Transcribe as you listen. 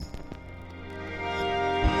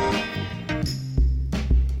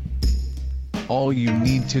All you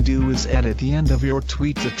need to do is edit the end of your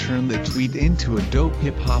tweet to turn the tweet into a dope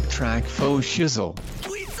hip-hop track. Faux shizzle.